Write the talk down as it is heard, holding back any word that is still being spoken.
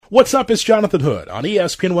What's up? It's Jonathan Hood on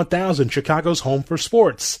ESPN 1000, Chicago's home for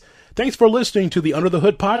sports. Thanks for listening to the Under the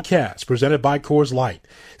Hood podcast presented by Coors Light.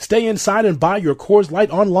 Stay inside and buy your Coors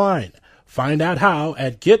Light online. Find out how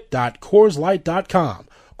at get.coorslight.com.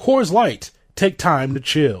 Coors Light, take time to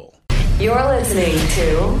chill. You're listening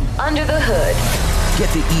to Under the Hood. Get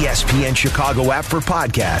the ESPN Chicago app for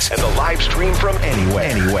podcasts and the live stream from anywhere.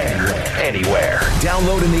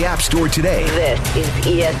 Download in the App Store today. This is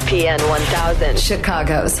ESPN 1000,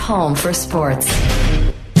 Chicago's home for sports.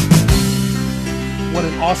 What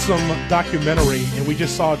an awesome documentary, and we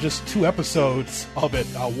just saw just 2 episodes of it,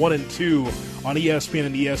 1 and 2 on ESPN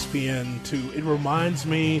and ESPN2. It reminds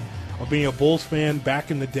me of being a Bulls fan back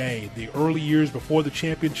in the day, the early years before the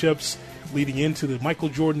championships, leading into the Michael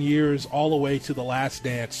Jordan years, all the way to The Last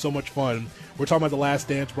Dance. So much fun. We're talking about The Last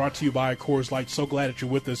Dance, brought to you by Coors Light. So glad that you're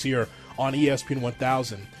with us here on ESPN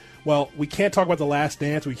 1000. Well, we can't talk about The Last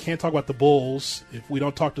Dance, we can't talk about the Bulls if we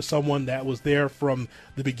don't talk to someone that was there from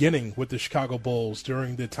the beginning with the Chicago Bulls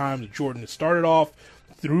during the time that Jordan started off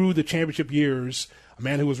through the championship years. A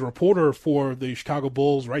man who was a reporter for the Chicago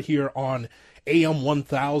Bulls right here on AM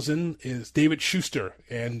 1000 is David Schuster,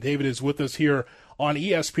 and David is with us here on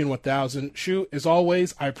ESPN 1000. Shu, as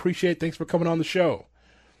always, I appreciate it. Thanks for coming on the show.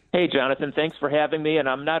 Hey, Jonathan, thanks for having me, and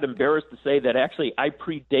I'm not embarrassed to say that actually I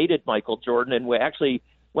predated Michael Jordan, and we actually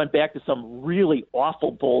went back to some really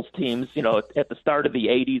awful Bulls teams, you know, at the start of the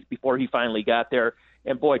 80s before he finally got there.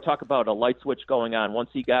 And, boy, talk about a light switch going on.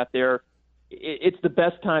 Once he got there, it's the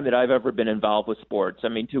best time that I've ever been involved with sports. I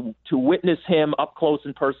mean, to witness him up close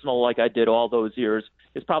and personal like I did all those years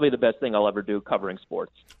is probably the best thing I'll ever do covering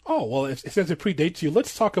sports. Oh, well, since it predates you,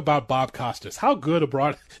 let's talk about Bob Costas. How good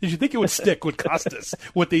abroad did you think it would stick with Costas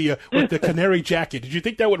with the canary jacket? Did you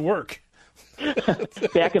think that would work?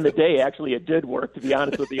 Back in the day, actually, it did work, to be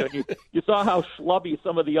honest with you. And you saw how schlubby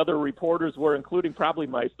some of the other reporters were, including probably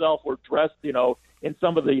myself, were dressed, you know, in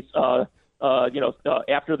some of these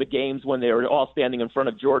after the games when they were all standing in front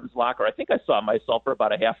of Jordan's locker. I think I saw myself for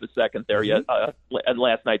about a half a second there at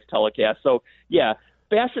last night's telecast. So, yeah,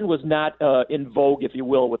 fashion was not in vogue, if you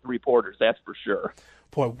will, with reporters, that's for sure.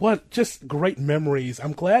 Boy, what just great memories.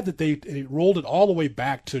 I'm glad that they rolled it all the way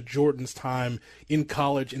back to Jordan's time in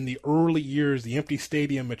college in the early years, the empty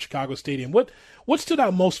stadium at Chicago Stadium. What stood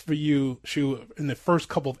out most for you, Shu, in the first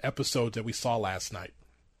couple of episodes that we saw last night?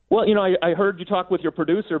 Well, you know, I heard you talk with your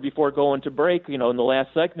producer before going to break, you know, in the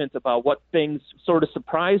last segment about what things sort of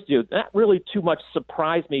surprised you. Not really too much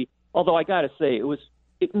surprised me, although I got to say it was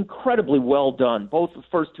incredibly well done, both the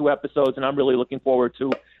first 2 episodes, and I'm really looking forward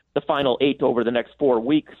to the final 8 over the next 4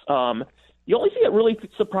 weeks. The only thing that really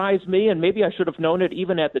surprised me, and maybe I should have known it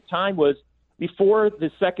even at the time, was before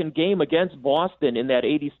the second game against Boston in that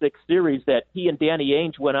 86 series that he and Danny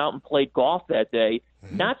Ainge went out and played golf that day.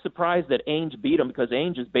 Mm-hmm. Not surprised that Ainge beat him because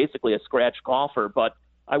Ainge is basically a scratch golfer, but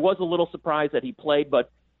I was a little surprised that he played.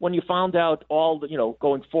 But when you found out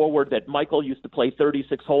going forward that Michael used to play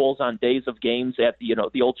 36 holes on days of games at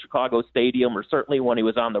the old Chicago Stadium, or certainly when he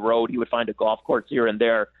was on the road, he would find a golf course here and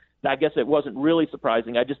there. I guess it wasn't really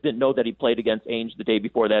surprising. I just didn't know that he played against Ainge the day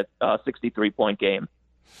before that 63-point game.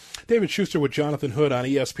 David Schuster with Jonathan Hood on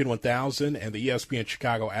ESPN 1000 and the ESPN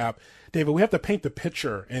Chicago app. David, we have to paint the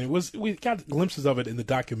picture, and we got glimpses of it in the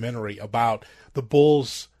documentary about the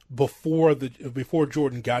Bulls before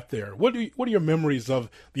Jordan got there. What are your memories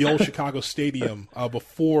of the old Chicago Stadium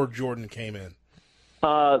before Jordan came in?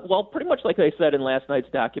 Well, pretty much like I said in last night's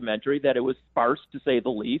documentary, that it was sparse to say the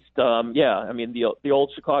least. I mean the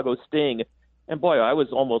old Chicago Sting, and boy, I was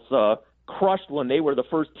almost crushed when they were the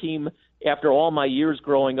first team. After all my years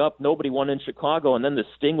growing up, nobody won in Chicago, and then the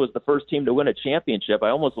Sting was the first team to win a championship. I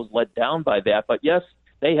almost was let down by that. But, yes,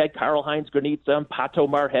 they had Karl-Heinz Granitza and Pato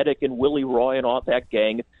Marhetic and Willie Roy and all that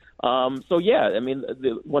gang. I mean,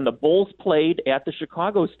 when the Bulls played at the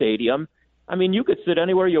Chicago Stadium, I mean, you could sit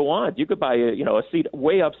anywhere you want. You could buy a seat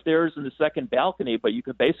way upstairs in the second balcony, but you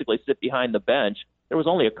could basically sit behind the bench. There was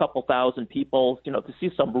only a couple thousand people, to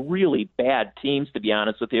see some really bad teams, to be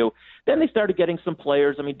honest with you. Then they started getting some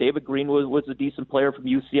players. I mean, David Green was a decent player from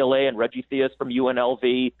UCLA, and Reggie Theus from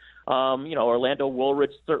UNLV. Orlando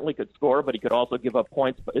Woolridge certainly could score, but he could also give up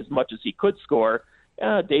points as much as he could score.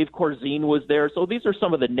 Dave Corzine was there. So these are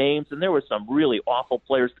some of the names, and there were some really awful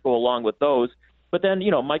players to go along with those. But then,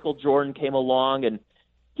 Michael Jordan came along, and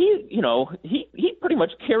he pretty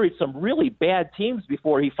much carried some really bad teams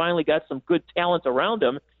before he finally got some good talent around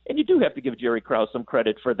him. And you do have to give Jerry Krause some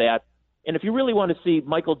credit for that. And if you really want to see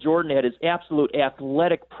Michael Jordan at his absolute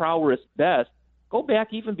athletic prowess best, go back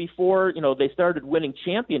even before, they started winning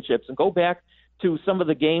championships, and go back to some of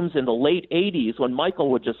the games in the late 80s when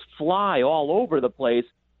Michael would just fly all over the place.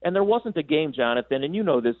 And there wasn't a game, Jonathan, and you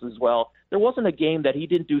know this as well, there wasn't a game that he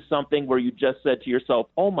didn't do something where you just said to yourself,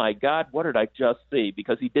 oh, my God, what did I just see?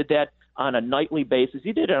 Because he did that on a nightly basis.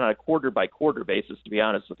 He did it on a quarter-by-quarter basis, to be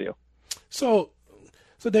honest with you. So,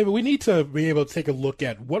 David, we need to be able to take a look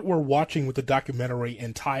at what we're watching with the documentary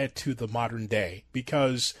and tie it to the modern day.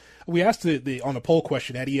 Because we asked on a poll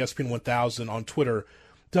question at ESPN 1000 on Twitter,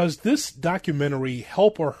 does this documentary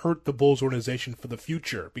help or hurt the Bulls organization for the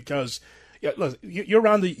future? Because look, you're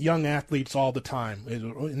around the young athletes all the time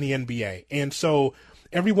in the NBA. And so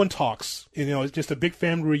everyone talks. It's just a big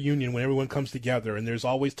family reunion when everyone comes together, and there's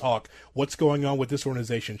always talk. What's going on with this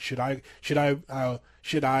organization? Should I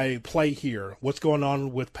play here? What's going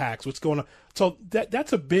on with Pax? What's going on? So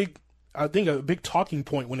that's a big talking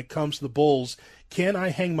point when it comes to the Bulls. Can I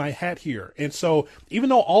hang my hat here? And so even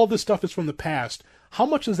though all of this stuff is from the past, how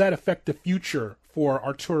much does that affect the future for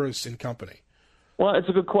Arturas and company? Well, it's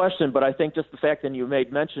a good question, but I think just the fact that you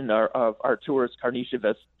made mention of Arturas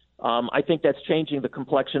Karnisovas, I think that's changing the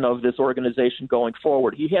complexion of this organization going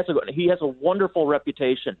forward. He has a wonderful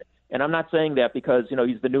reputation, and I'm not saying that because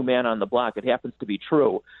he's the new man on the block. It happens to be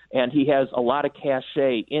true, and he has a lot of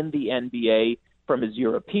cachet in the NBA from his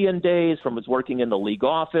European days, from his working in the league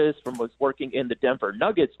office, from his working in the Denver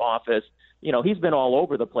Nuggets office. He's been all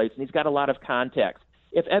over the place, and he's got a lot of contacts.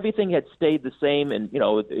 If everything had stayed the same and, it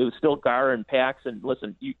was still Gar and Pax, and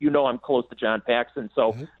listen, I'm close to John Paxson,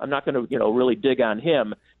 so I'm not going to, really dig on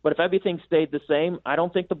him. But if everything stayed the same, I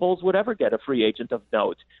don't think the Bulls would ever get a free agent of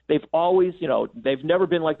note. They've always, they've never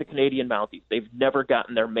been like the Canadian Mounties. They've never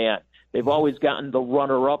gotten their man. They've always gotten the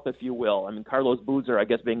runner-up, if you will. I mean, Carlos Boozer, I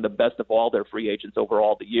guess, being the best of all their free agents over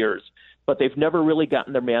all the years. But they've never really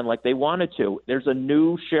gotten their man like they wanted to. There's a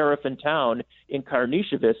new sheriff in town in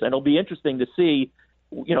Karnisovas, and it'll be interesting to see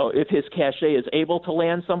if his cachet is able to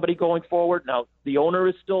land somebody going forward. Now, the owner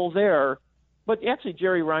is still there, but actually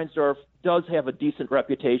Jerry Reinsdorf does have a decent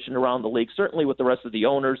reputation around the league, certainly with the rest of the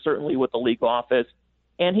owners, certainly with the league office,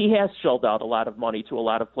 and he has shelled out a lot of money to a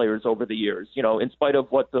lot of players over the years. In spite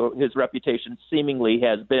of what his reputation seemingly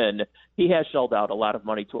has been, he has shelled out a lot of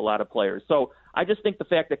money to a lot of players. So I just think the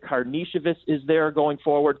fact that Karnisovas is there going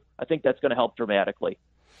forward, I think that's going to help dramatically.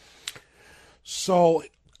 So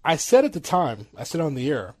I said at the time, I said on the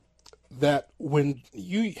air, that when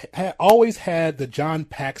you always had the John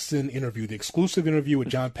Paxson interview, the exclusive interview with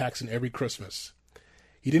John Paxson every Christmas,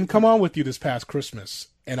 he didn't come on with you this past Christmas.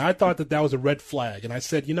 And I thought that was a red flag. And I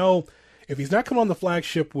said, if he's not coming on the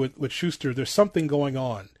flagship with Schuster, there's something going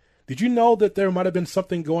on. Did you know that there might have been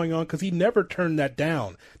something going on? Because he never turned that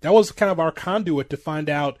down. That was kind of our conduit to find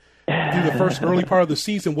out through the first early part of the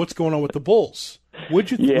season what's going on with the Bulls. Tell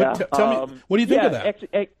me, what do you think of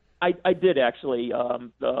that? I did actually.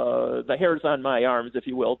 The hairs on my arms, if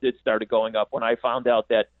you will, did start going up when I found out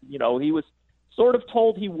that he was sort of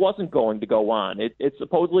told he wasn't going to go on. It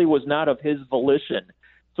supposedly was not of his volition.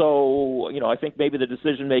 So I think maybe the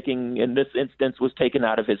decision making in this instance was taken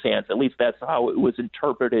out of his hands. At least that's how it was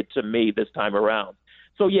interpreted to me this time around.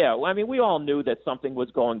 So yeah, I mean, we all knew that something was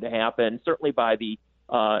going to happen. Certainly by the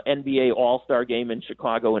NBA All-Star game in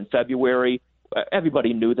Chicago in February.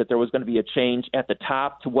 Everybody knew that there was going to be a change at the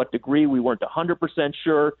top. To what degree, we weren't 100%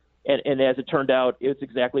 sure. And as it turned out, it's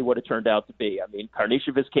exactly what it turned out to be. I mean,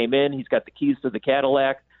 Karnisovas came in. He's got the keys to the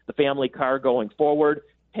Cadillac, the family car going forward.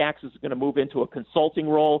 Pax is going to move into a consulting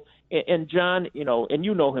role. And John, and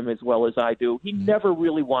you know him as well as I do, he never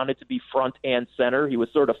really wanted to be front and center. He was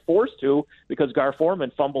sort of forced to because Gar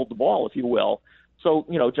Forman fumbled the ball, if you will. So,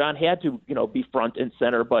 John had to, be front and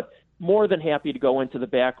center, but more than happy to go into the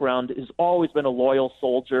background, has always been a loyal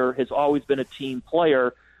soldier, has always been a team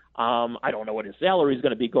player. I don't know what his salary is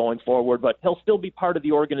going to be going forward, but he'll still be part of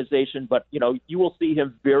the organization. But, you will see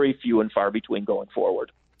him very few and far between going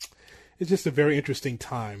forward. It's just a very interesting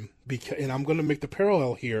time, and I'm going to make the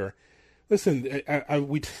parallel here. Listen,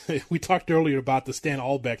 we talked earlier about the Stan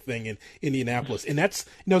Albeck thing in Indianapolis, and that's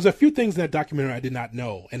there's a few things in that documentary I did not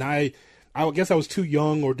know, and I guess I was too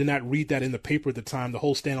young or did not read that in the paper at the time, the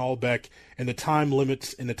whole Stan Albeck and the time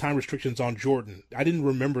limits and the time restrictions on Jordan. I didn't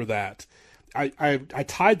remember that. I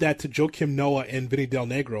tied that to Joakim Noah and Vinny Del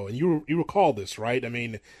Negro, and you recall this, right? I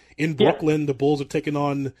mean, in Brooklyn, the Bulls have taken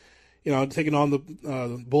on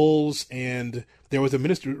the Bulls, and there was a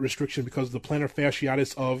minutes restriction because of the plantar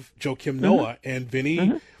fasciitis of Joakim Noah, and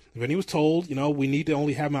Vinny was told, we need to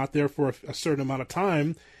only have him out there for a certain amount of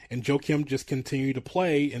time. And Joakim just continued to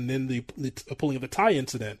play, and then the pulling of the tie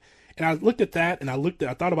incident. And I looked at that, and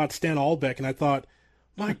I thought about Stan Albeck, and I thought,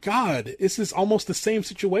 my God, this is almost the same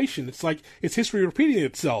situation. It's like it's history repeating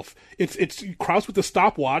itself. It's Krause with the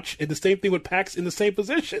stopwatch, and the same thing with Pax in the same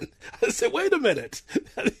position. I said, wait a minute,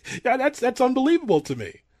 yeah, that's unbelievable to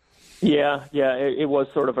me. Yeah, it was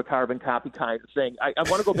sort of a carbon copy kind of thing. I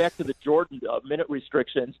want to go back to the Jordan minute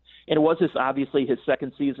restrictions, and it was obviously his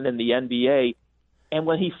second season in the NBA. And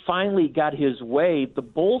when he finally got his way, the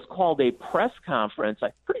Bulls called a press conference.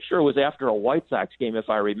 I'm pretty sure it was after a White Sox game, if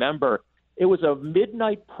I remember. It was a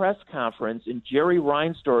midnight press conference in Jerry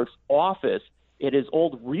Reinsdorf's office, at his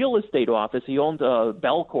old real estate office. He owned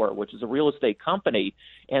Belcor, which is a real estate company.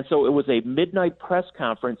 And so it was a midnight press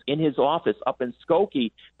conference in his office up in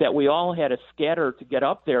Skokie that we all had to scatter to get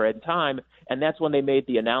up there in time. And that's when they made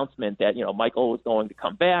the announcement that, Michael was going to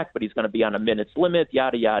come back, but he's going to be on a minutes limit,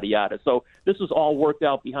 yada, yada, yada. So this was all worked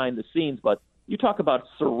out behind the scenes. But you talk about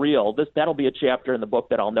surreal. That'll be a chapter in the book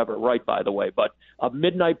that I'll never write, by the way. But a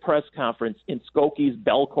midnight press conference in Skokie's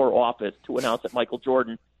Belcor office to announce that Michael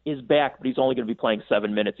Jordan is back, but he's only going to be playing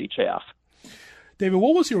 7 minutes each half. David,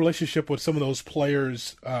 what was your relationship with some of those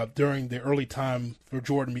players during the early time for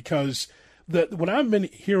Jordan? Because what I've been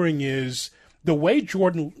hearing is the way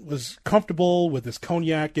Jordan was comfortable with his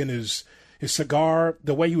cognac and his cigar,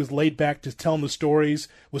 the way he was laid back to telling the stories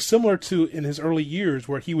was similar to in his early years,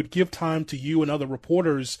 where he would give time to you and other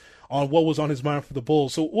reporters on what was on his mind for the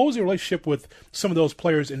Bulls. So what was your relationship with some of those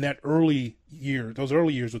players in those early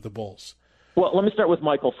years with the Bulls? Well, let me start with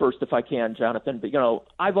Michael first, if I can, Jonathan. But,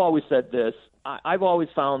 I've always said this. I've always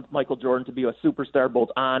found Michael Jordan to be a superstar both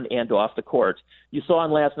on and off the court. You saw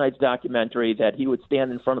in last night's documentary that he would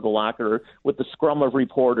stand in front of the locker with the scrum of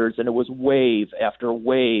reporters, and it was wave after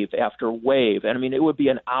wave after wave. And, it would be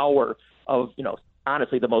an hour of,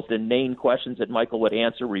 honestly, the most inane questions that Michael would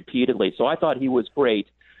answer repeatedly. So I thought he was great.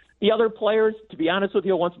 The other players, to be honest with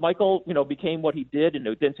you, once Michael, became what he did, and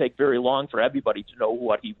it didn't take very long for everybody to know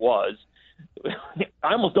what he was,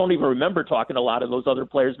 I almost don't even remember talking to a lot of those other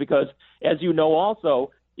players because, as you know, also,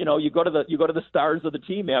 you go to the stars of the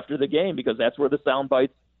team after the game because that's where the sound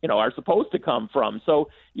bites, are supposed to come from. So,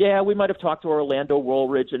 yeah, we might have talked to Orlando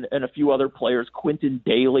Woolridge and a few other players, Quentin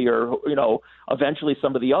Daly, or, eventually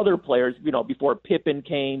some of the other players, before Pippen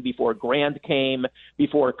came, before Grant came,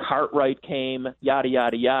 before Cartwright came, yada,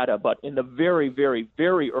 yada, yada. But in the very, very,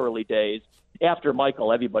 very early days, after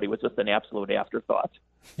Michael, everybody was just an absolute afterthought.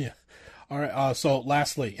 Yeah. All right. So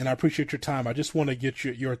lastly, and I appreciate your time, I just want to get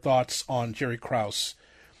your thoughts on Jerry Krause.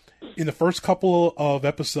 In the first couple of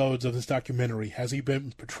episodes of this documentary, has he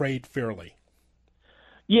been portrayed fairly?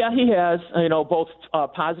 Yeah, he has, both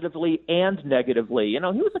positively and negatively. He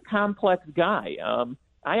was a complex guy.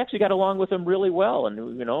 I actually got along with him really well.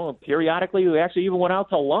 And, periodically we actually even went out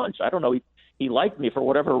to lunch. I don't know. He liked me for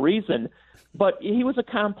whatever reason. But he was a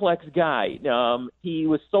complex guy. He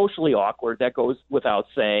was socially awkward. That goes without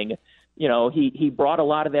saying. He brought a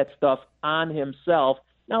lot of that stuff on himself.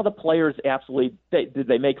 Now, the players absolutely, did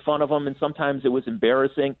they make fun of him? And sometimes it was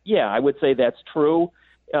embarrassing. Yeah, I would say that's true.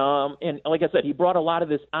 And like I said, he brought a lot of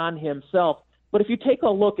this on himself. But if you take a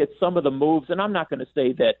look at some of the moves, and I'm not going to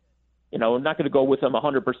say that, I'm not going to go with them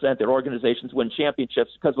 100% that organizations win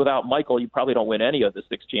championships, because without Michael, you probably don't win any of the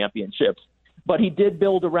 6 championships. But he did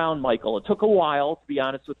build around Michael. It took a while, to be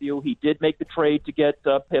honest with you. He did make the trade to get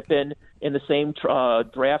Pippen in the same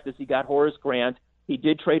draft as he got Horace Grant. He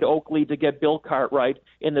did trade Oakley to get Bill Cartwright.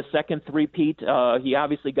 In the second three-peat, he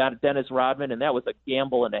obviously got Dennis Rodman, and that was a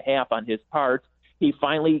gamble and a half on his part. He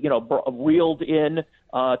finally, reeled in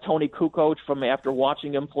Tony Kukoc from after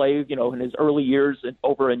watching him play, in his early years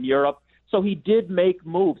over in Europe. So he did make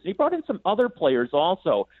moves. He brought in some other players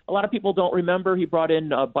also. A lot of people don't remember he brought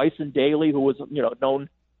in Bison Daly, who was known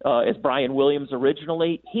as Brian Williams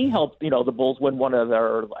originally. He helped the Bulls win one of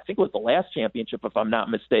their, I think it was the last championship, if I'm not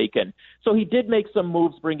mistaken. So he did make some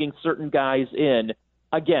moves, bringing certain guys in.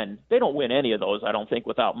 Again, they don't win any of those, I don't think,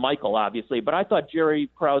 without Michael, obviously. But I thought Jerry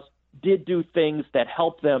Krause did do things that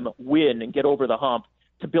helped them win and get over the hump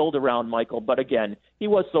to build around Michael. But again, he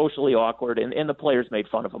was socially awkward, and the players made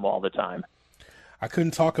fun of him all the time. I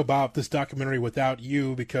couldn't talk about this documentary without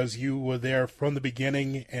you, because you were there from the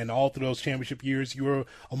beginning, and all through those championship years, you were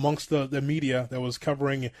amongst the media that was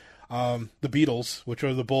covering the Beatles, which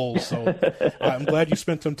are the Bulls. So I'm glad you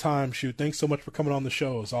spent some time. Thanks so much for coming on the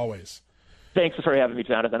show, as always. Thanks for having me,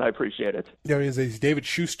 Jonathan. I appreciate it. There is David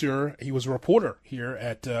Schuster. He was a reporter here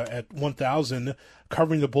at 1000,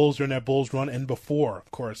 covering the Bulls during that Bulls run and before.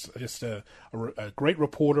 Of course, just a great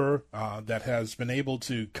reporter that has been able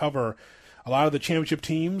to cover a lot of the championship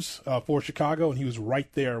teams for Chicago, and he was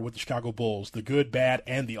right there with the Chicago Bulls, the good, bad,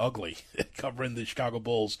 and the ugly, covering the Chicago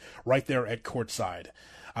Bulls right there at courtside.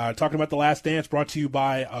 Talking about The Last Dance, brought to you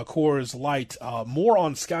by Coors Light. More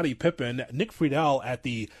on Scottie Pippen. Nick Friedel at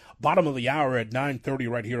the bottom of the hour at 9:30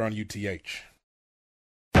 right here on UTH.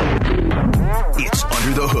 It's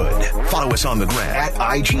Under the Hood. Follow us on the gram at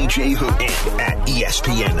IGJHood and at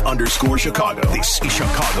ESPN_Chicago. This is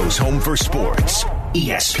Chicago's home for sports.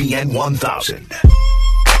 ESPN 1000.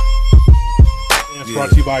 It's brought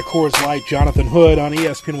to you by Coors Light. Jonathan Hood on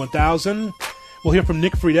ESPN 1000. We'll hear from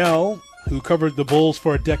Nick Friedel, who covered the Bulls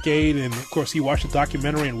for a decade, and of course he watched the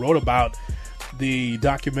documentary and wrote about the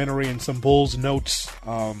documentary and some Bulls notes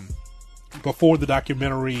before the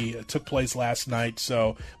documentary took place last night.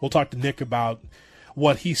 So we'll talk to Nick about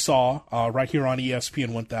what he saw right here on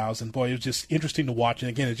ESPN 1000. Boy, it was just interesting to watch. And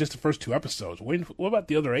again, it's just the first 2 episodes. What about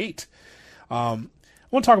the other 8? I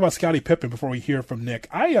want to talk about Scottie Pippen before we hear from Nick.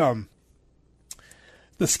 The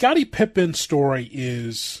Scottie Pippen story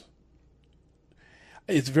it's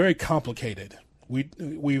very complicated.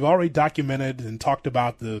 We've already documented and talked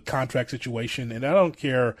about the contract situation, and I don't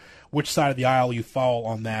care which side of the aisle you fall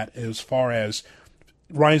on that as far as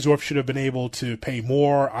Reinsdorf should have been able to pay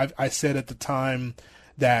more. I said at the time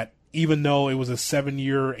that even though it was a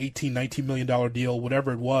 7-year, $19 million deal,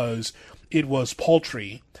 whatever it was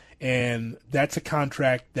paltry, and that's a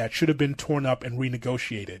contract that should have been torn up and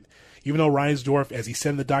renegotiated. Even though Reinsdorf, as he said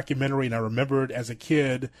in the documentary, and I remembered as a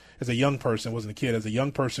kid, as a young person, wasn't a kid, as a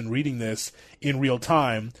young person reading this in real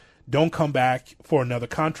time, don't come back for another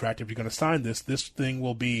contract. If you're going to sign this thing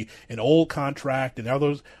will be an old contract, and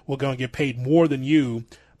others will going to get paid more than you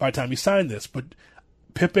by the time you sign this. But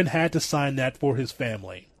Pippen had to sign that for his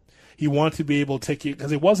family. He wanted to be able to take it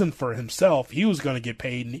because it wasn't for himself. He was going to get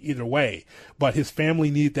paid in either way, but his family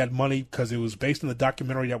needed that money because it was based on the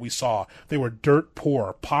documentary that we saw. They were dirt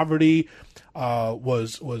poor. Poverty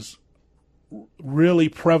was really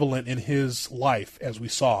prevalent in his life, as we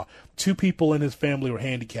saw. 2 people in his family were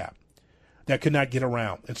handicapped that could not get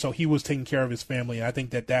around, and so he was taking care of his family, and I think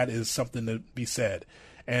that is something to be said.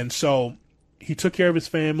 And so he took care of his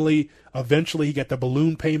family. Eventually, he got the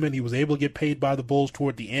balloon payment. He was able to get paid by the Bulls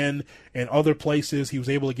toward the end, and other places he was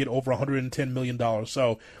able to get over $110 million.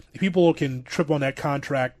 So if people can trip on that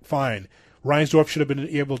contract, fine. Reinsdorf should have been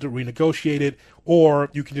able to renegotiate it,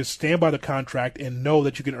 or you can just stand by the contract and know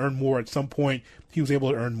that you can earn more at some point. He was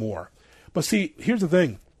able to earn more. But see, here's the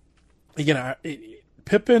thing. Again,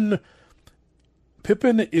 Pippen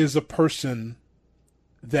is a person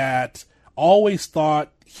that always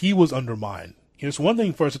thought he was undermined. It's one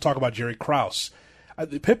thing for us to talk about Jerry Krause.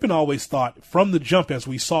 Pippen always thought from the jump, as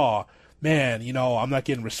we saw, man, I'm not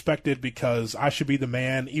getting respected because I should be the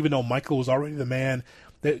man, even though Michael was already the man.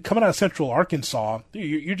 Coming out of Central Arkansas,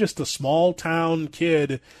 you're just a small town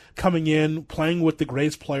kid coming in, playing with the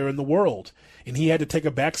greatest player in the world. And he had to take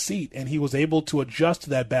a back seat, and he was able to adjust to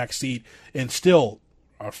that back seat and still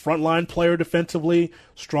a frontline player defensively,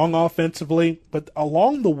 strong offensively. But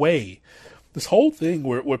along the way, this whole thing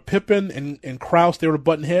where Pippen and Krause, they were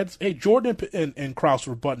button heads. Hey, Jordan and Krause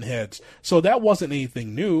were button heads. So that wasn't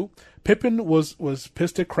anything new. Pippen was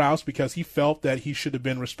pissed at Krause because he felt that he should have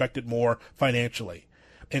been respected more financially.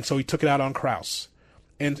 And so he took it out on Krause.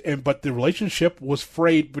 But the relationship was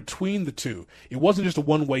frayed between the two. It wasn't just a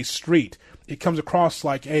one-way street. It comes across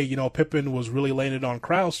like, hey, Pippen was really laying it on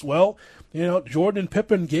Krause. Well, Jordan and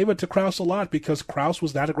Pippen gave it to Krause a lot because Krause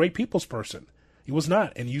was not a great people's person. He was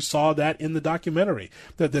not, and you saw that in the documentary.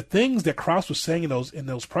 The things that Krause was saying in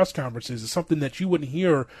those press conferences is something that you wouldn't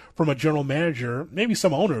hear from a general manager, maybe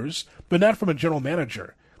some owners, but not from a general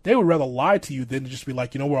manager. They would rather lie to you than just be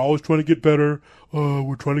like, we're always trying to get better.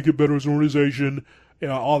 We're trying to get better as an organization.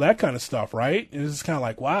 All that kind of stuff, right? And it's kind of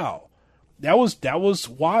like, wow, that was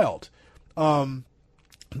wild.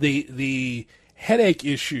 The headache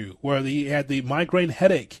issue where he had the migraine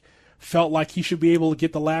headache. Felt like he should be able to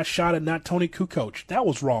get the last shot and not Tony Kukoc. That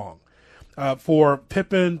was wrong. For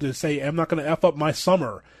Pippen to say, I'm not going to F up my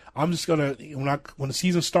summer. I'm just going to, when the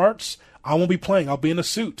season starts, I won't be playing. I'll be in a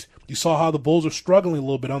suit. You saw how the Bulls are struggling a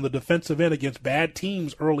little bit on the defensive end against bad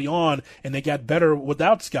teams early on, and they got better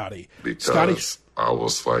without Scottie. Because I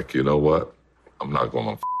was like, you know what? I'm not going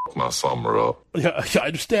to f my summer up. Yeah, I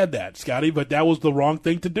understand that, Scottie, but that was the wrong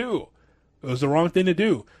thing to do. It was the wrong thing to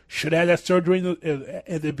do. Should have had that surgery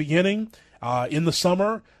at the beginning, in the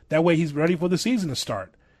summer. That way he's ready for the season to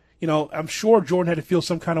start. I'm sure Jordan had to feel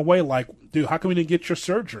some kind of way like, dude, how come you didn't get your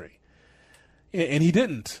surgery? And he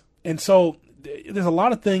didn't. And so there's a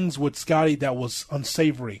lot of things with Scottie that was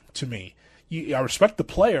unsavory to me. I respect the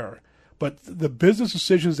player, but the business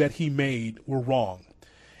decisions that he made were wrong.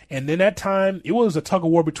 And then that time, it was a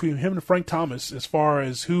tug-of-war between him and Frank Thomas as far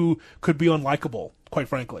as who could be unlikable, quite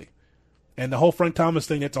frankly. And the whole Frank Thomas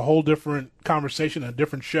thing, it's a whole different conversation, a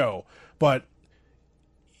different show. But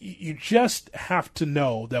you just have to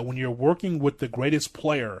know that when you're working with the greatest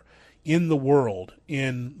player in the world,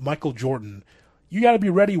 in Michael Jordan, you got to be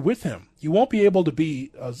ready with him. You won't be able to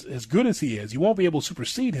be as good as he is. You won't be able to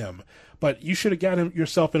supersede him, but you should have gotten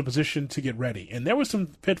yourself in a position to get ready. And there were some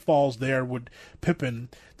pitfalls there with Pippen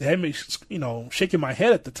that had me, shaking my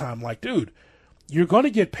head at the time like, dude, you're going to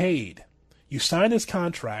get paid. You signed this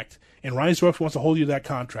contract, and Reinsdorf wants to hold you to that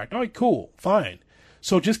contract. All right, cool, fine.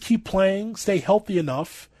 So just keep playing, stay healthy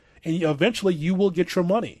enough, and eventually you will get your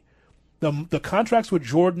money. The contracts with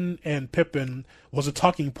Jordan and Pippen was a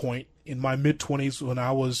talking point in my mid-20s when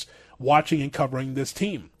I was watching and covering this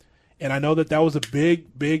team. And I know that was a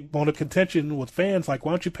big, big bone of contention with fans, like,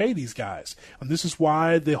 why don't you pay these guys? And this is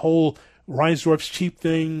why the whole Reinsdorf's cheap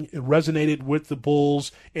thing resonated with the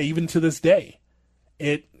Bulls, and even to this day.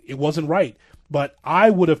 It wasn't right. But I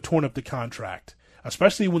would have torn up the contract,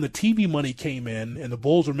 especially when the TV money came in and the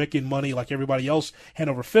Bulls were making money like everybody else, hand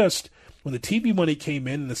over fist. When the TV money came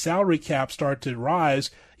in and the salary cap started to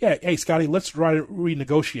rise, yeah, hey, Scotty, let's try to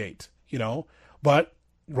renegotiate, But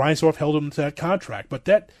Reinsdorf held him to that contract. But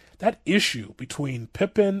that issue between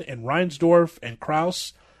Pippen and Reinsdorf and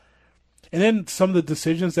Krause, and then some of the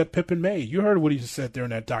decisions that Pippen made. You heard what he said there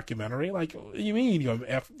in that documentary. Like, what do you mean you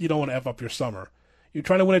don't want to F up your summer? You're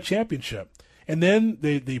trying to win a championship. And then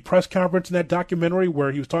the press conference in that documentary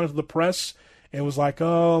where he was talking to the press and was like, I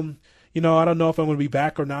don't know if I'm going to be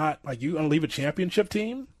back or not. Like, you going to leave a championship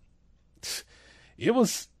team? It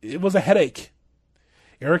was a headache.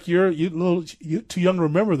 Eric, you're too young to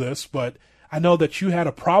remember this, but I know that you had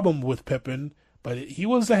a problem with Pippen, but he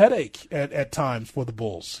was a headache at times for the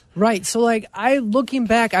Bulls. Right. So, looking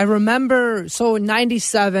back, I remember, so in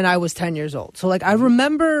 97, I was 10 years old. So, I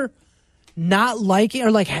remember not liking,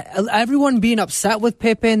 or everyone being upset with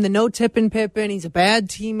Pippen, the no-tipping Pippen, he's a bad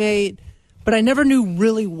teammate, but I never knew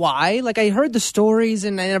really why. I heard the stories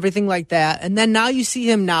and everything like that, and then now you see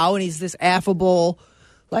him now, and he's this affable,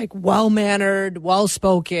 well-mannered,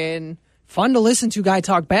 well-spoken, fun to listen to guy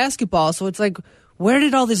talk basketball, so it's where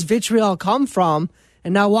did all this vitriol come from?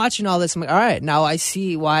 And now watching all this, I'm like, all right, now I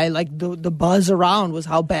see why, the buzz around was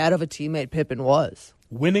how bad of a teammate Pippen was.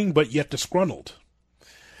 Winning, but yet disgruntled.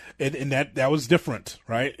 And that was different,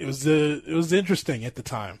 right? It was interesting at the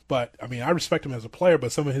time. But, I respect him as a player,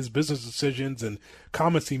 but some of his business decisions and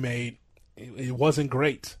comments he made, it wasn't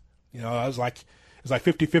great. It was like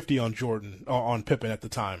 50-50 on Jordan, on Pippen at the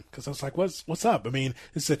time. Because I was like, what's up? This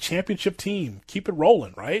is a championship team. Keep it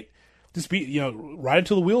rolling, right? Just be, right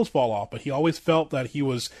until the wheels fall off. But he always felt that he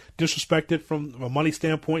was disrespected from a money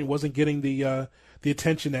standpoint. He wasn't getting the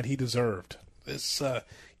attention that he deserved. It's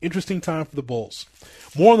interesting time for the Bulls.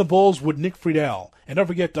 More on the Bulls with Nick Friedel. And don't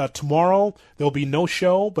forget, tomorrow there'll be no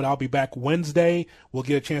show, but I'll be back Wednesday. We'll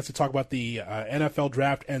get a chance to talk about the NFL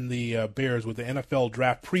draft and the Bears with the NFL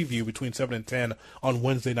draft preview between 7 and 10 on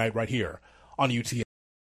Wednesday night right here on UTA.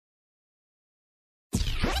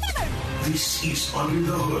 This is Under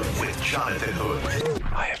the Hood with Jonathan Hood.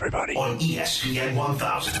 Hi, everybody. On ESPN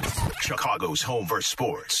 1000, Chicago's home for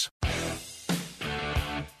sports.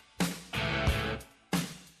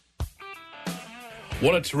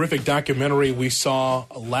 What a terrific documentary we saw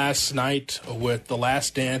last night with The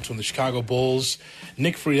Last Dance from the Chicago Bulls.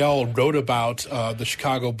 Nick Friedel wrote about the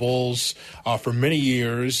Chicago Bulls for many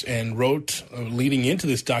years and wrote, leading into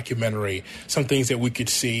this documentary, some things that we could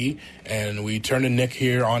see. And we turn to Nick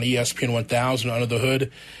here on ESPN 1000 Under the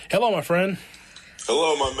Hood. Hello, my friend.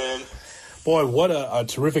 Hello, my man. Boy, what a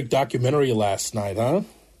terrific documentary last night, huh?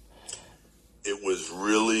 It was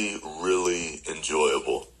really, really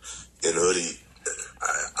enjoyable. And Hoodie,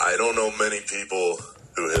 I don't know many people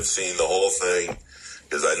who have seen the whole thing,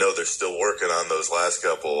 because I know they're still working on those last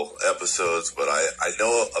couple episodes, but I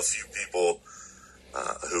know a few people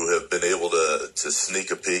who have been able to sneak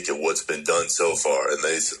a peek at what's been done so far, and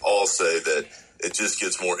they all say that it just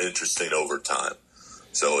gets more interesting over time.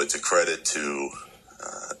 So it's a credit to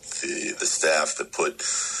the staff that put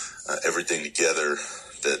everything together,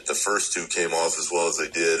 that the first two came off as well as they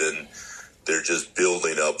did, and they're just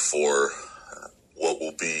building up for what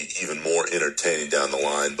will be even more entertaining down the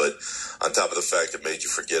line. But on top of the fact it made you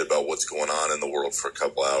forget about what's going on in the world for a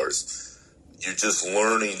couple hours, you're just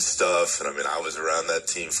learning stuff. And I was around that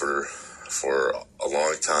team for a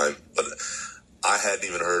long time, but I hadn't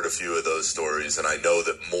even heard a few of those stories. And I know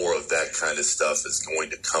that more of that kind of stuff is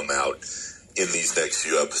going to come out in these next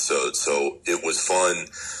few episodes. So it was fun.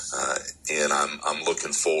 And I'm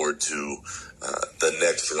looking forward to the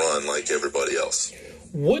next run like everybody else.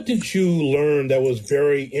 What did you learn that was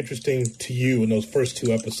very interesting to you in those first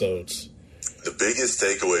two episodes? The biggest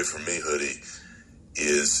takeaway from me, Hoodie,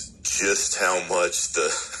 is just how much the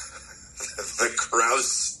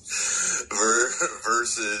Krause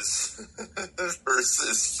versus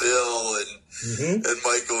Phil and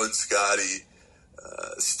Michael and Scotty,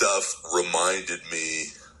 stuff reminded me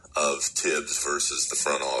of Tibbs versus the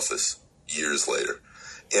front office years later.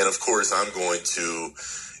 And, of course, I'm going to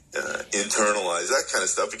internalize that kind of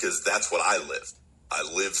stuff because that's what I lived. I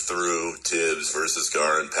lived through Tibbs versus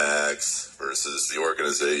Gar and Pax versus the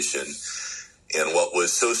organization. And what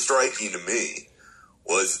was so striking to me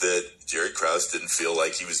was that Jerry Krause didn't feel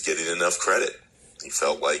like he was getting enough credit. He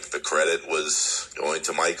felt like the credit was going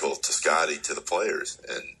to Michael, to Scotty, to the players.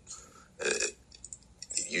 And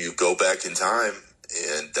you go back in time,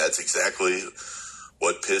 and that's exactly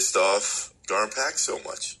what pissed off Gar and Pax so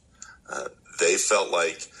much. They felt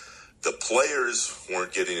like the players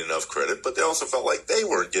weren't getting enough credit, but they also felt like they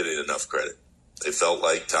weren't getting enough credit. They felt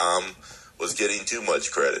like Tom was getting too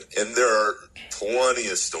much credit. And there are plenty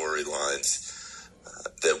of storylines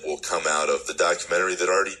that will come out of the documentary that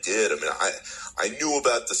already did. I mean, I knew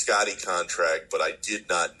about the Scotty contract, but I did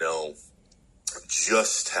not know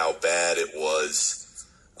just how bad it was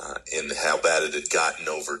and how bad it had gotten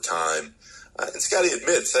over time. And Scotty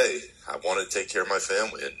admits, hey, I wanted to take care of my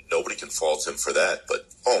family, and nobody can fault him for that. But,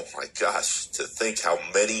 oh, my gosh, to think how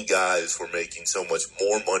many guys were making so much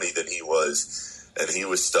more money than he was, and he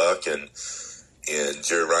was stuck. And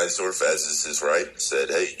Jerry Reinsdorf, as is his right, said,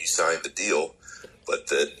 hey, you signed the deal. But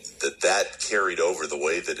that carried over the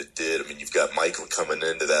way that it did. I mean, you've got Michael coming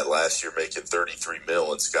into that last year making $33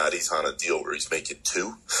 million, and Scotty's on a deal where he's making $2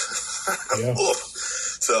 million. Yeah.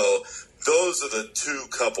 So those are the two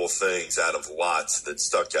couple things out of lots that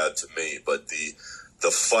stuck out to me. But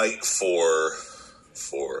the fight for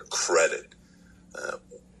credit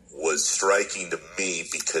was striking to me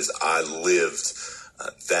because I lived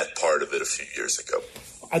that part of it a few years ago.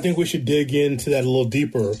 I think we should dig into that a little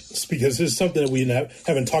deeper because this is something that we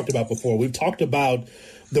haven't talked about before. We've talked about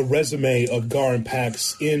the resume of Gar and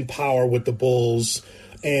Pax in power with the Bulls,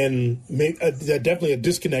 and definitely a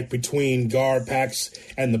disconnect between Gar, Pax,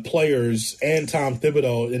 and the players and Tom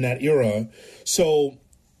Thibodeau in that era. So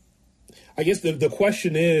I guess the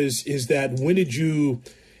question is that when did you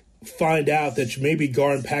find out that maybe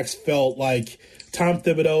Gar and Pax felt like Tom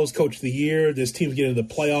Thibodeau's coach of the year, this team's getting to the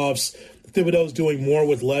playoffs, Thibodeau's doing more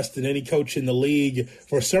with less than any coach in the league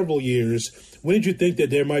for several years. When did you think that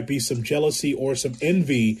there might be some jealousy or some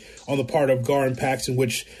envy on the part of Gar and Pax in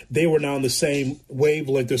which they were now on the same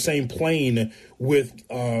wavelength, the same plane with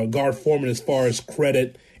Gar Forman as far as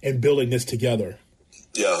credit and building this together?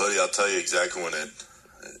 Yeah, Hoodie, I'll tell you exactly when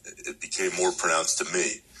it became more pronounced to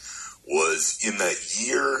me was in that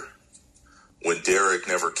year when Derek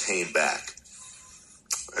never came back.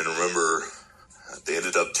 And remember, they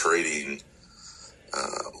ended up trading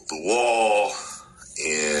Luol,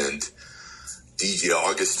 and DJ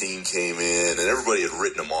Augustine came in, and everybody had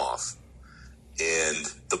written him off. And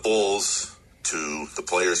the Bulls, to the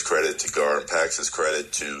players' credit, to Gar and Pax's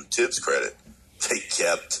credit, to Tibbs' credit, they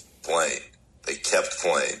kept playing. They kept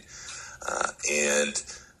playing. And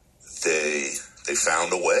they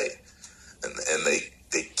found a way. And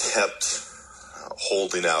they kept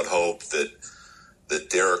holding out hope that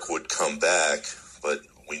Derek would come back, but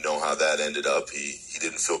we know how that ended up. He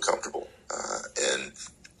didn't feel comfortable, and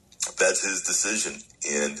that's his decision.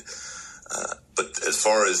 And but as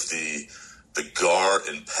far as the Gar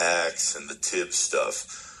and Pax and the Tibbs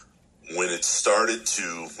stuff, when you started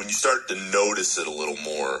to notice it a little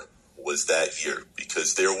more was that year,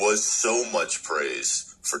 because there was so much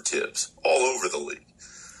praise for Tibbs all over the league,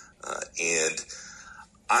 and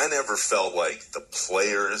I never felt like the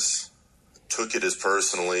players took it as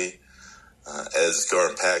personally as Gar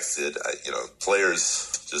and Pax did.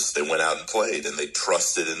 Players just, they went out and played, and they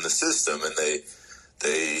trusted in the system, and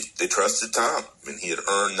they trusted Tom. I mean, he had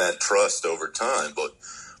earned that trust over time, but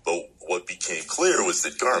what became clear was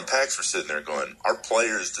that Gar and Pax were sitting there going, our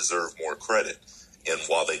players deserve more credit. And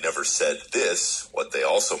while they never said this, what they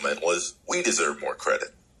also meant was, we deserve more credit.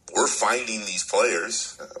 We're finding these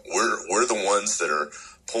players. We're the ones that are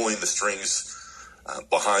pulling the strings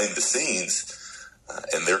behind the scenes,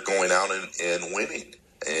 and they're going out and winning.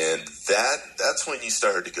 And that's when you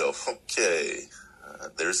started to go, okay,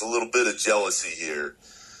 there's a little bit of jealousy here.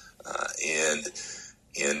 And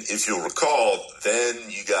if you'll recall, then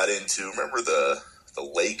you got into, remember the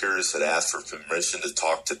Lakers had asked for permission to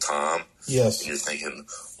talk to Tom? Yes. And you're thinking,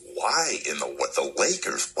 why in the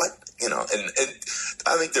Lakers? What? And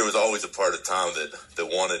I think there was always a part of Tom that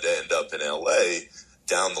wanted to end up in LA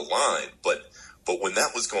down the line. But when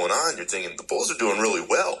that was going on, you're thinking the Bulls are doing really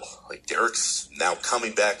well. Like, Derek's now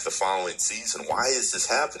coming back the following season. Why is this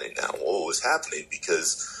happening now? Well, it was happening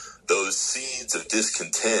because those seeds of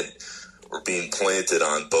discontent were being planted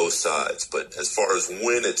on both sides. But as far as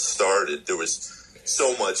when it started, there was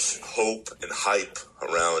so much hope and hype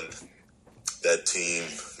around that team,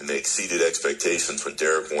 and they exceeded expectations when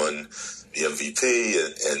Derek won the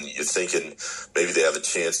MVP, and you're thinking maybe they have a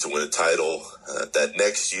chance to win a title that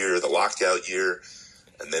next year, the lockout year,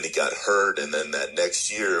 and then he got hurt, and then that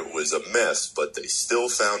next year was a mess, but they still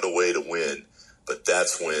found a way to win. But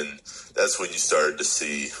that's when you started to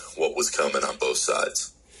see what was coming on both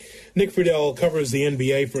sides. Nick Friedel covers the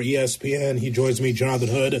NBA for ESPN. He joins me, Jonathan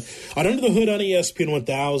Hood, on Under the Hood on ESPN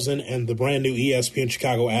 1000 and the brand new ESPN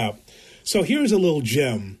Chicago app. So here's a little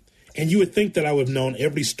gem. And you would think that I would have known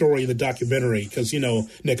every story in the documentary because, you know,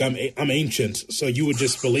 Nick, I'm ancient, so you would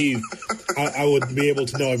just believe I would be able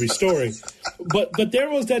to know every story. But there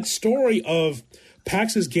was that story of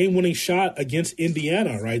Pax's game-winning shot against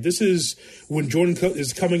Indiana, right? This is when Jordan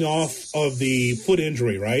is coming off of the foot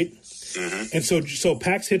injury, right? Mm-hmm. And so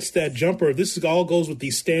Pax hits that jumper. This all goes with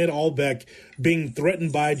the Stan Albeck being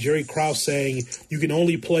threatened by Jerry Krause saying, you can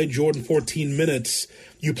only play Jordan 14 minutes.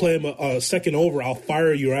 You play him a second over, I'll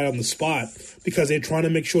fire you right on the spot, because they're trying to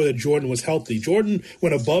make sure that Jordan was healthy. Jordan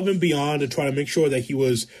went above and beyond to try to make sure that he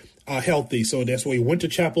was healthy. So that's why he went to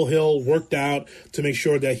Chapel Hill, worked out to make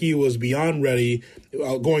sure that he was beyond ready,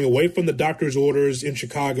 going away from the doctor's orders in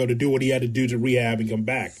Chicago to do what he had to do to rehab and come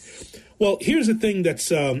back. Well, here's the thing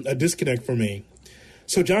that's a disconnect for me.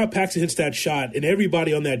 So John Paxson hits that shot, and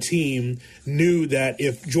everybody on that team knew that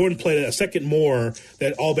if Jordan played a second more,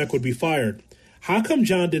 that Albeck would be fired. How come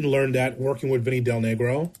John didn't learn that working with Vinny Del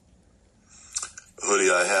Negro? Hoodie,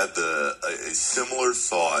 I had a similar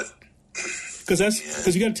thought.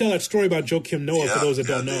 Because you got to tell that story about Joakim Noah for those that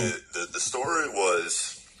don't know. The story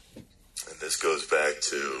was, and this goes back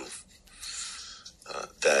to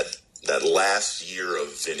that last year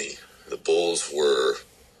of Vinny. The Bulls were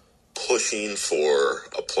pushing for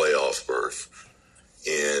a playoff berth.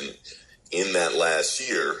 And in that last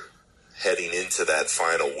year, heading into that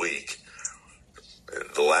final week,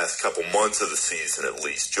 the last couple months of the season at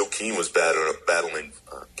least, Joakim was battling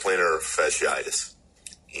plantar fasciitis.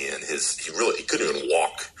 And he couldn't even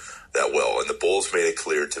walk that well. And the Bulls made it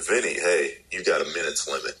clear to Vinny, hey, you got a minutes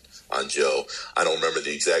limit on Joe. I don't remember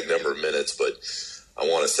the exact number of minutes, but I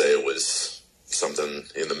want to say it was something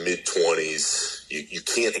in the mid-20s. You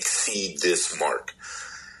can't exceed this mark.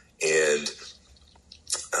 And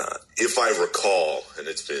if I recall, and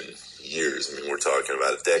it's been years, I mean, we're talking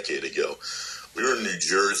about a decade ago, we were in New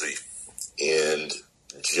Jersey, and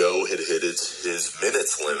Joe had hit his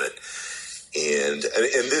minutes limit. And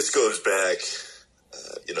this goes back,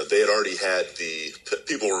 they had already had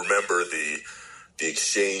people remember the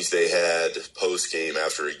exchange they had post-game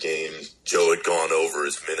after a game. Joe had gone over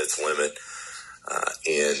his minutes limit,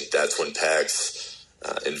 and that's when Pax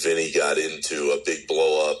and Vinny got into a big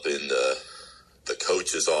blow-up in the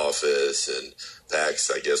coach's office, and Pax,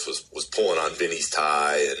 I guess, was pulling on Vinny's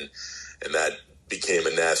tie, and that became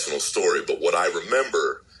a national story. But what I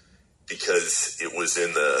remember, because it was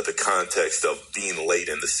in the context of being late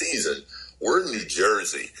in the season, we're in New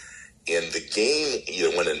Jersey, and the game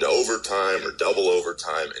either went into overtime or double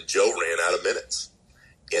overtime, and Joe ran out of minutes.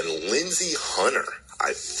 And Lindsey Hunter,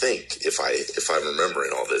 I think, if I'm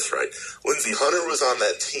remembering all this right, Lindsey Hunter was on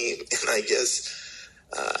that team, and I guess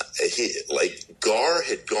Gar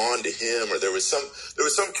had gone to him, or there was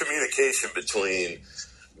some communication between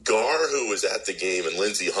Gar, who was at the game, and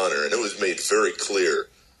Lindsey Hunter, and it was made very clear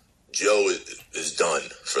Joe is done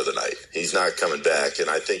for the night. He's not coming back, and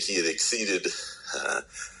I think he had exceeded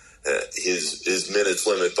his minutes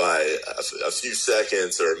limit by a few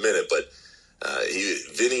seconds or a minute, but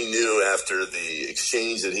Vinny knew after the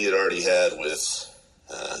exchange that he had already had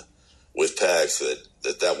with Pax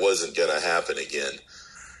that wasn't going to happen again.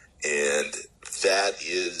 And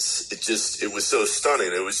it was so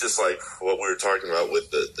stunning. It was just like what we were talking about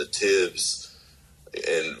with the Tibbs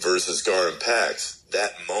and versus Gar and Pax.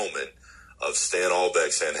 That moment of Stan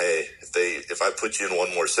Albeck saying, hey, if I put you in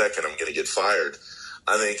one more second, I'm going to get fired.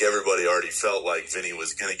 I think everybody already felt like Vinny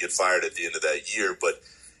was going to get fired at the end of that year, but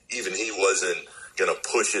even he wasn't going to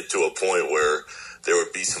push it to a point where there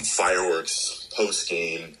would be some fireworks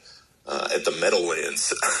post-game at the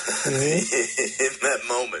Meadowlands in that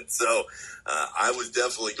moment. So I was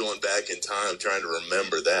definitely going back in time trying to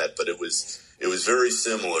remember that, but it was very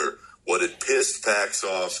similar. What had pissed Pax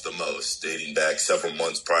off the most, dating back several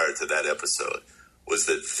months prior to that episode, was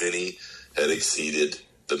that Vinny had exceeded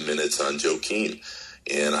the minutes on Joakim.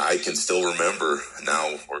 And I can still remember,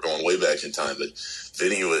 now we're going way back in time, but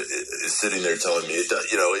Vinny is sitting there telling me,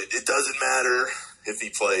 it doesn't matter if he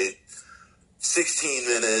played 16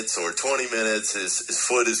 minutes or 20 minutes, his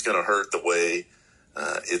foot is going to hurt the way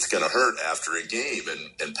it's going to hurt after a game.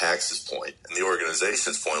 And Pax's point and the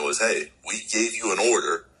organization's point was, hey, we gave you an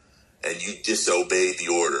order, and you disobeyed the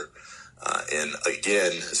order. And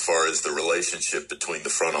again, as far as the relationship between the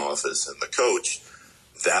front office and the coach,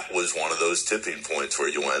 that was one of those tipping points where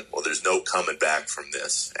you went, well, there's no coming back from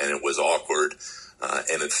this. And it was awkward,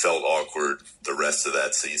 and it felt awkward the rest of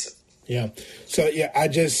that season. Yeah. So, I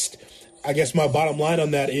guess my bottom line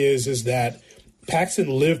on that is that Paxson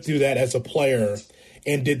lived through that as a player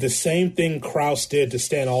and did the same thing Krause did to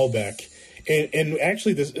Stan Albeck. And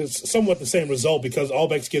actually, it's somewhat the same result because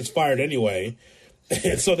Albeck gets fired anyway.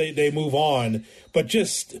 And so they move on. But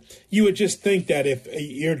you would just think that if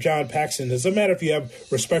you're John Paxson, it doesn't matter if you have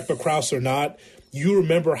respect for Krause or not, you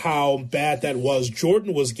remember how bad that was.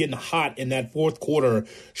 Jordan was getting hot in that fourth quarter,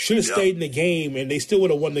 should have stayed in the game, and they still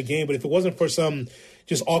would have won the game. But if it wasn't for some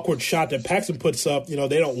just awkward shot that Paxson puts up, they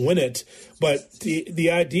don't win it. But the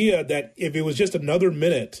idea that if it was just another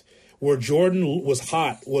minute where Jordan was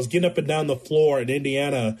hot, was getting up and down the floor in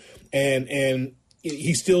Indiana, and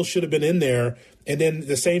he still should have been in there, and then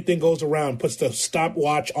the same thing goes around, puts the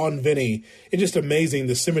stopwatch on Vinny. It's just amazing,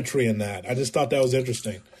 the symmetry in that. I just thought that was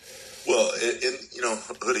interesting. Well,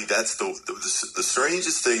 Hoodie, that's the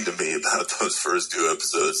strangest thing to me about those first two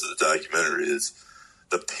episodes of the documentary is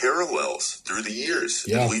the parallels through the years.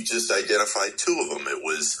 Yeah. And we just identified two of them. It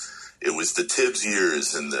was the Tibbs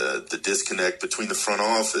years and the disconnect between the front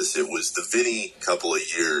office. It was the Vinny couple of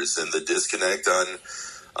years and the disconnect on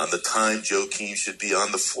the time Joakim should be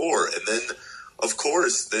on the floor. And then, of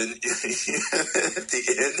course, then at the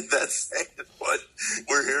end of that second one,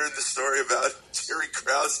 we're hearing the story about Jerry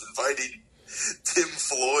Krause inviting Tim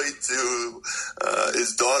Floyd to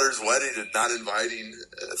his daughter's wedding and not inviting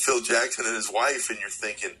Phil Jackson and his wife. And you're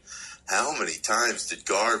thinking, how many times did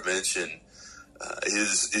Gar mention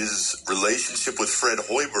his relationship with Fred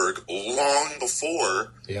Hoiberg long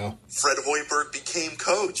before Fred Hoiberg became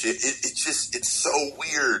coach? It's so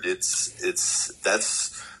weird.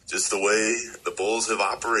 That's just the way the Bulls have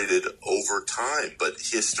operated over time. But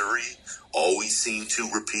history always seemed to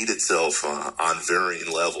repeat itself on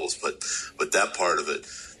varying levels. But that part of it,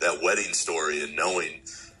 that wedding story, and knowing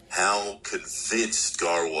how convinced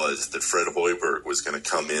Gar was that Fred Hoiberg was going to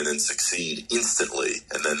come in and succeed instantly,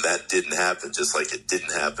 and then that didn't happen, just like it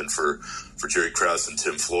didn't happen for Jerry Krause and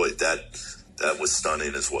Tim Floyd. That was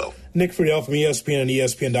stunning as well. Nick Friedel from ESPN and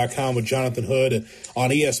ESPN.com with Jonathan Hood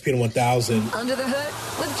on ESPN 1000. Under the Hood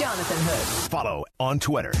with Jonathan Hood. Follow on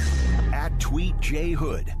Twitter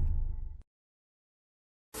 @TweetJHood.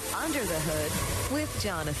 Under the Hood with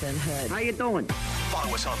Jonathan Hood. How you doing?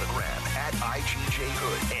 Follow us on the gram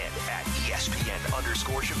 @IGJHood and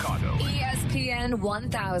 @ESPN_Chicago. ESPN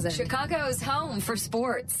 1000, Chicago's home for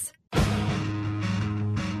sports.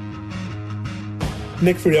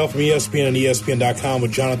 Nick Friedel from ESPN and ESPN.com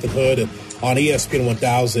with Jonathan Hood on ESPN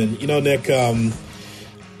 1000. Nick,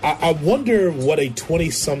 I wonder what a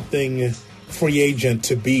 20-something free agent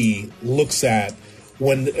to be looks at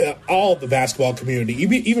when all the basketball community,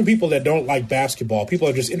 even people that don't like basketball, people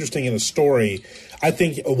are just interested in the story. I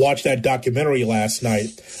think watched that documentary last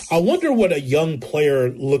night. I wonder what a young player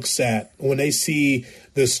looks at when they see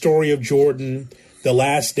the story of Jordan, The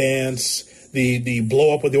Last Dance, the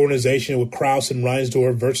blow up with the organization with Krause and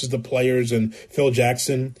Reinsdorf versus the players and Phil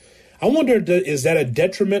Jackson. I wonder, is that a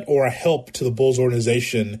detriment or a help to the Bulls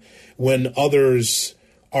organization when others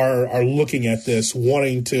are looking at this,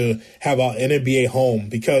 wanting to have an NBA home?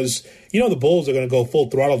 Because, the Bulls are going to go full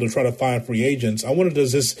throttle to try to find free agents. I wonder,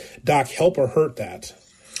 does this doc help or hurt that?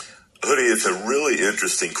 Hoodie, it's a really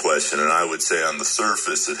interesting question, and I would say on the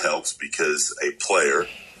surface it helps because a player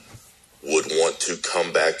would want to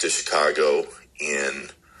come back to Chicago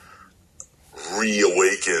and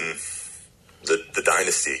reawaken the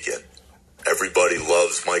dynasty again. Everybody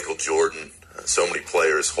loves Michael Jordan. So many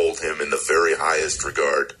players hold him in the very highest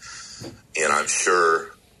regard. And I'm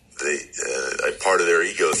sure a part of their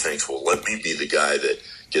ego thinks, well, let me be the guy that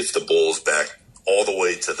gets the Bulls back all the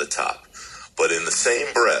way to the top. But in the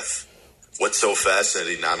same breath, what's so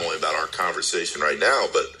fascinating not only about our conversation right now,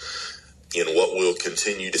 but in what we'll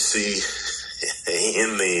continue to see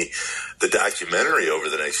in the documentary over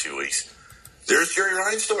the next few weeks, there's Jerry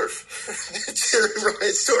Reinsdorf. Jerry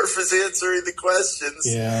Reinsdorf is answering the questions.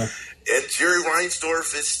 Yeah. And Jerry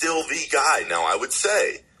Reinsdorf is still the guy. Now, I would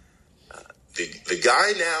say the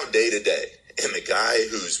guy now day to day and the guy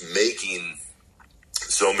who's making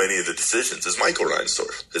so many of the decisions is Michael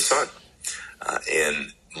Reinsdorf, his son.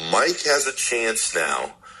 And Mike has a chance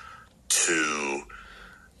now to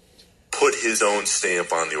put his own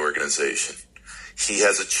stamp on the organization. He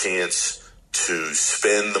has a chance to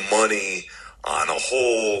spend the money on a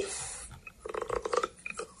whole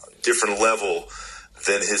different level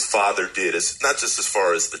than his father did. It's not just as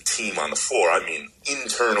far as the team on the floor. I mean,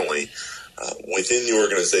 internally, within the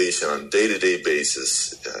organization on a day-to-day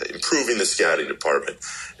basis, improving the scouting department.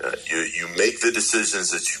 You make the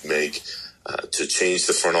decisions that you make to change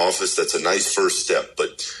the front office. That's a nice first step,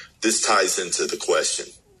 but this ties into the question.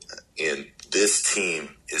 And this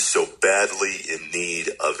team is so badly in need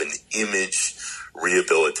of an image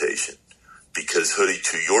rehabilitation because, Hoodie,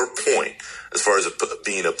 to your point, as far as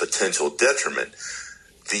being a potential detriment,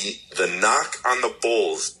 the knock on the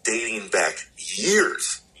Bulls dating back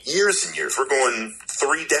years and years, we're going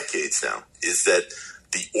 3 decades now, is that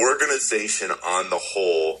the organization on the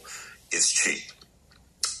whole is cheap.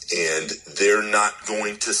 And they're not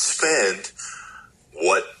going to spend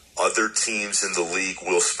what other teams in the league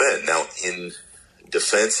will spend. Now, in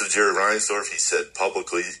defense of Jerry Reinsdorf, he said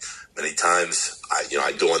publicly many times,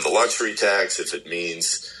 I'd go on the luxury tax if it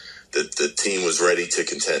means that the team was ready to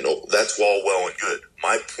contend. Oh, that's all well and good.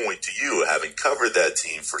 My point to you, having covered that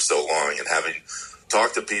team for so long and having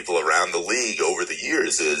talked to people around the league over the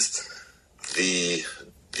years, is the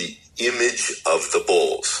image of the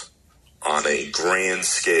Bulls on a grand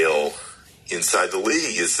scale inside the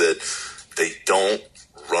league is that they don't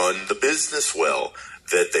run the business well,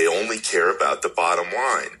 that they only care about the bottom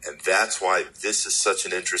line. And that's why this is such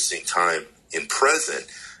an interesting time in present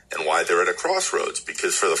and why they're at a crossroads.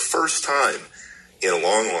 Because for the first time in a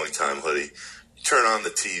long, long time, Hoodie, you turn on the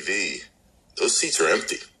TV, those seats are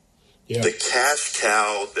empty. Yeah. The cash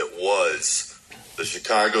cow that was the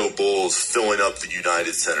Chicago Bulls filling up the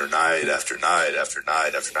United Center night after night after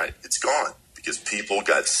night after night, it's gone because people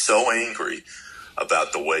got so angry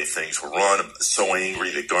about the way things were run, so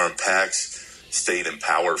angry that Garm Pax stayed in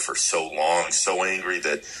power for so long, so angry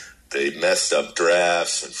that they messed up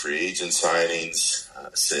drafts and free agent signings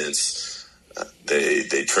since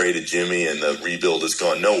they traded Jimmy and the rebuild has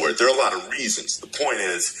gone nowhere. There are a lot of reasons. The point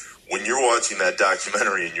is, when you're watching that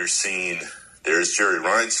documentary and you're seeing there's Jerry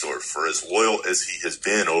Reinsdorf, for as loyal as he has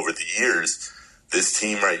been over the years, this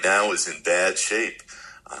team right now is in bad shape.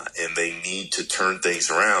 And they need to turn things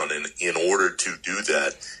around. And in order to do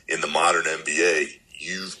that in the modern NBA,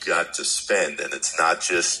 you've got to spend. And it's not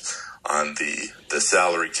just on the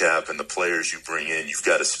salary cap and the players you bring in. You've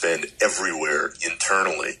got to spend everywhere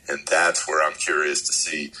internally. And that's where I'm curious to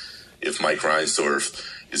see if Mike Reinsdorf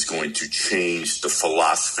is going to change the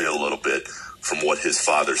philosophy a little bit from what his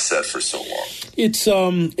father set for so long.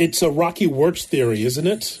 It's a Rocky Wirtz theory, isn't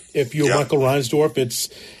it? If you're Michael Reinsdorf, it's,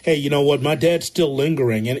 hey, you know what, my dad's still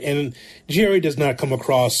lingering. And Jerry does not come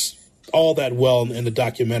across all that well in the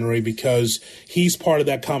documentary because he's part of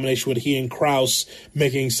that combination with he and Krause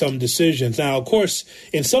making some decisions. Now, of course,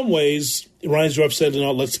 in some ways, Reinsdorf said,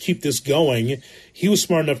 let's keep this going. He was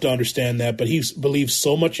smart enough to understand that, but he believed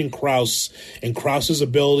so much in Krause and Krause's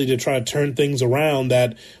ability to try to turn things around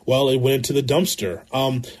that, well, it went into the dumpster.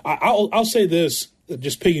 I'll say this,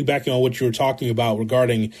 just piggybacking on what you were talking about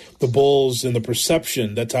regarding the Bulls and the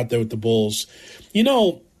perception that's out there with the Bulls. You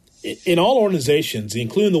know, in all organizations,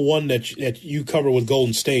 including the one that you cover with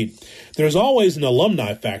Golden State, there's always an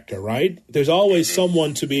alumni factor, right? There's always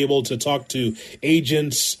someone to be able to talk to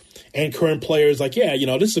agents and current players like, yeah, you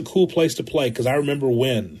know, this is a cool place to play because I remember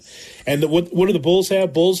when. And what do the Bulls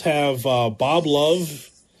have? Bulls have Bob Love.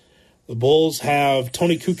 The Bulls have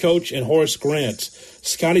Tony Kukoc and Horace Grant.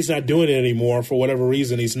 Scotty's not doing it anymore for whatever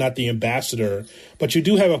reason. He's not the ambassador. But you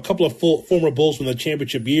do have a couple of former Bulls from the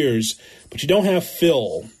championship years. But you don't have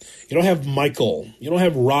Phil. You don't have Michael. You don't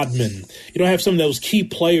have Rodman. You don't have some of those key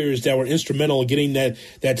players that were instrumental in getting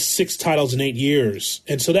that 6 titles in 8 years.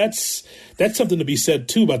 And so that's something to be said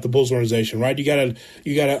too about the Bulls organization, right? You got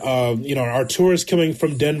Arturas coming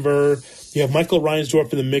from Denver. You have Michael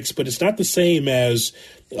Reinsdorf in the mix, but it's not the same as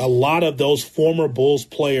a lot of those former Bulls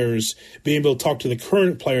players being able to talk to the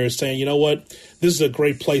current players saying, you know what, this is a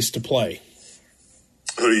great place to play.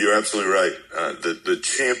 Hoodie, you're absolutely right. The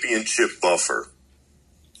championship buffer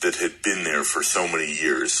that had been there for so many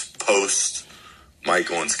years post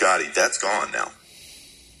Michael and Scotty, that's gone now.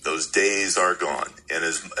 Those days are gone. And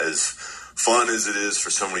as fun as it is for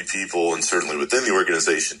so many people and certainly within the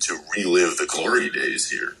organization to relive the glory days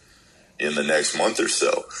here in the next month or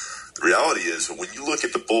so, the reality is when you look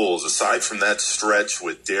at the Bulls, aside from that stretch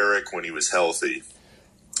with Derek when he was healthy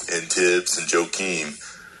and Tibbs and Joakim,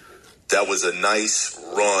 that was a nice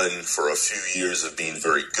run for a few years of being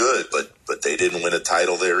very good, but they didn't win a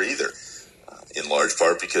title there either, in large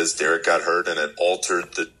part because Derek got hurt and it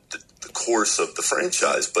altered the course of the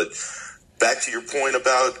franchise. But back to your point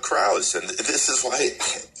about Krause, and this is why,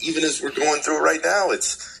 even as we're going through it right now,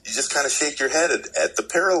 it's you just kind of shake your head at the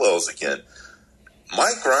parallels again.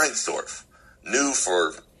 Mike Reinsdorf knew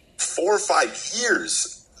for 4 or 5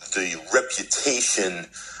 years the reputation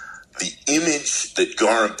the image that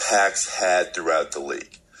Garum Pax had throughout the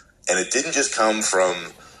league. And it didn't just come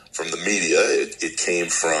from the media. It came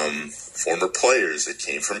from former players. It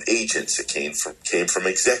came from agents. It came from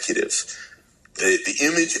executives. The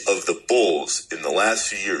image of the Bulls in the last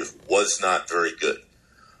few years was not very good.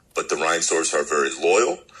 But the Reinsdorfs are very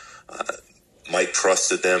loyal. Mike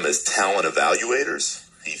trusted them as talent evaluators.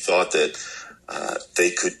 He thought that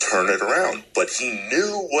they could turn it around. But he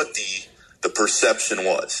knew what the perception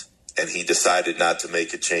was, and he decided not to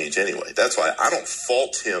make a change anyway. That's why I don't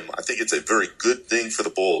fault him. I think it's a very good thing for the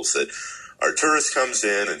Bulls that Arturas comes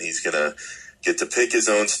in and he's going to get to pick his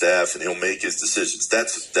own staff and he'll make his decisions.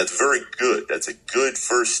 That's very good. That's a good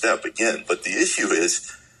first step again. But the issue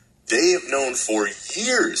is they have known for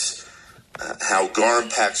years how Garum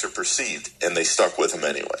Pax are perceived, and they stuck with him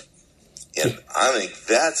anyway. And I think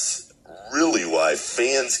that's really why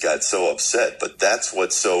fans got so upset. But that's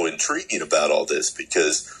what's so intriguing about all this,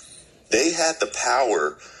 because they had the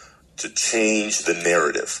power to change the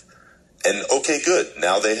narrative. And okay, good.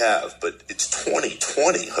 Now they have, but it's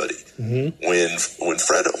 2020, Hoodie. Mm-hmm. When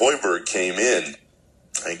Fred Hoiberg came in,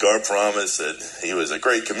 and Gar promised that he was a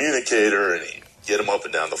great communicator and he'd get him up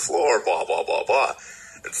and down the floor, blah, blah, blah, blah.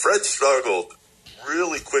 And Fred struggled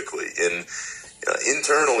really quickly. And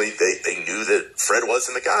internally, they knew that Fred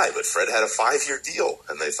wasn't the guy, but Fred had a 5-year deal.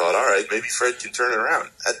 And they thought, all right, maybe Fred can turn it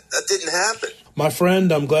around. That didn't happen. My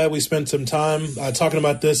friend, I'm glad we spent some time talking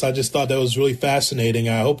about this. I just thought that was really fascinating.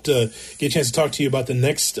 I hope to get a chance to talk to you about the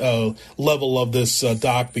next level of this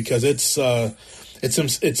doc, because it's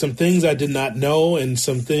some things I did not know and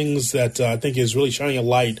some things that I think is really shining a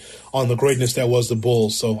light on the greatness that was the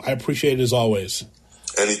Bulls. So I appreciate it as always.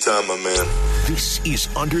 Anytime, my man. This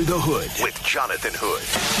is Under the Hood with Jonathan Hood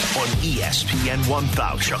on ESPN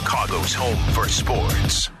 1000, Chicago's home for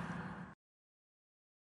sports.